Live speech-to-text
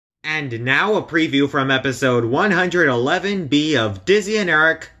And now a preview from episode 111B of Dizzy and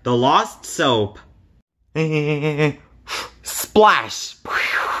Eric, The Lost Soap. Splash!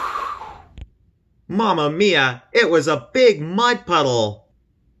 Mamma mia, it was a big mud puddle.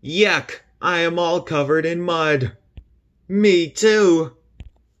 Yuck, I am all covered in mud. Me too.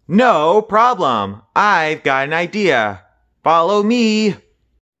 No problem, I've got an idea. Follow me.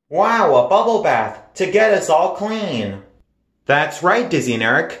 Wow, a bubble bath to get us all clean. That's right, Dizzy and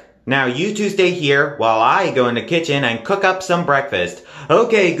Eric. Now you two stay here while I go in the kitchen and cook up some breakfast.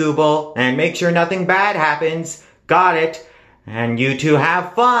 Okay, Gooble, and make sure nothing bad happens. Got it. And you two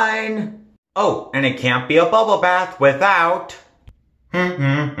have fun. Oh, and it can't be a bubble bath without...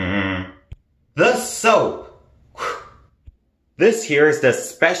 the soap. This here is the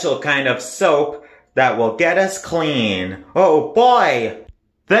special kind of soap that will get us clean. Oh boy!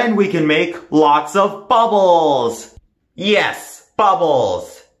 Then we can make lots of bubbles. Yes,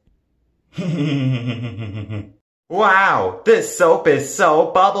 bubbles. Wow, this soap is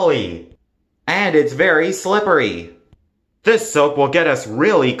so bubbly. And it's very slippery. This soap will get us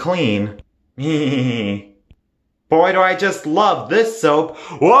really clean. Boy, do I just love this soap.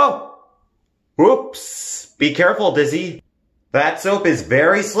 Whoa! Whoops! Be careful, Dizzy. That soap is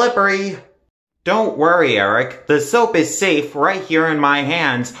very slippery. Don't worry, Eric. The soap is safe right here in my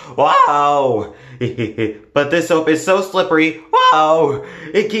hands. Wow! But this soap is so slippery. Wow!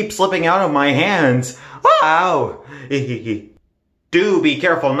 It keeps slipping out of my hands. Wow! Do be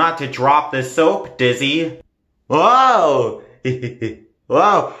careful not to drop this soap, Dizzy. Whoa!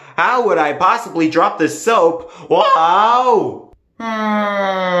 Whoa! How would I possibly drop this soap? Whoa!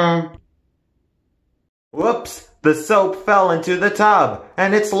 Whoops! The soap fell into the tub,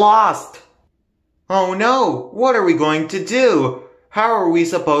 and it's lost. Oh no! What are we going to do? How are we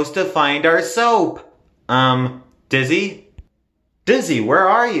supposed to find our soap? Dizzy? Dizzy, where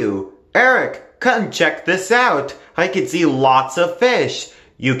are you? Eric, come check this out. I can see lots of fish.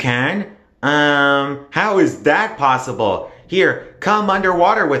 You can? How is that possible? Here, come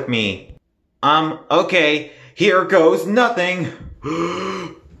underwater with me. Okay. Here goes nothing.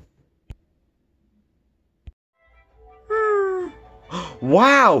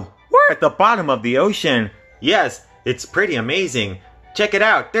 Wow! We're at the bottom of the ocean. Yes, it's pretty amazing. Check it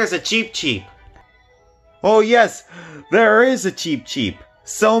out, there's a Cheep Cheep. Oh yes, there is a Cheep Cheep.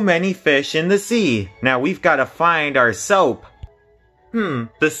 So many fish in the sea. Now we've got to find our soap.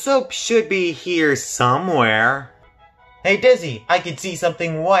 The soap should be here somewhere. Hey Dizzy, I can see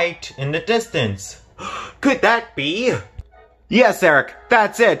something white in the distance. Could that be? Yes, Eric,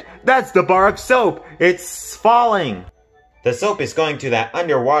 that's it. That's the bar of soap. It's falling. The soap is going to that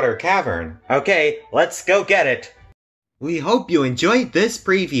underwater cavern. Okay, let's go get it. We hope you enjoyed this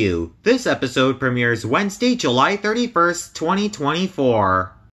preview. This episode premieres Wednesday, July 31st, 2024.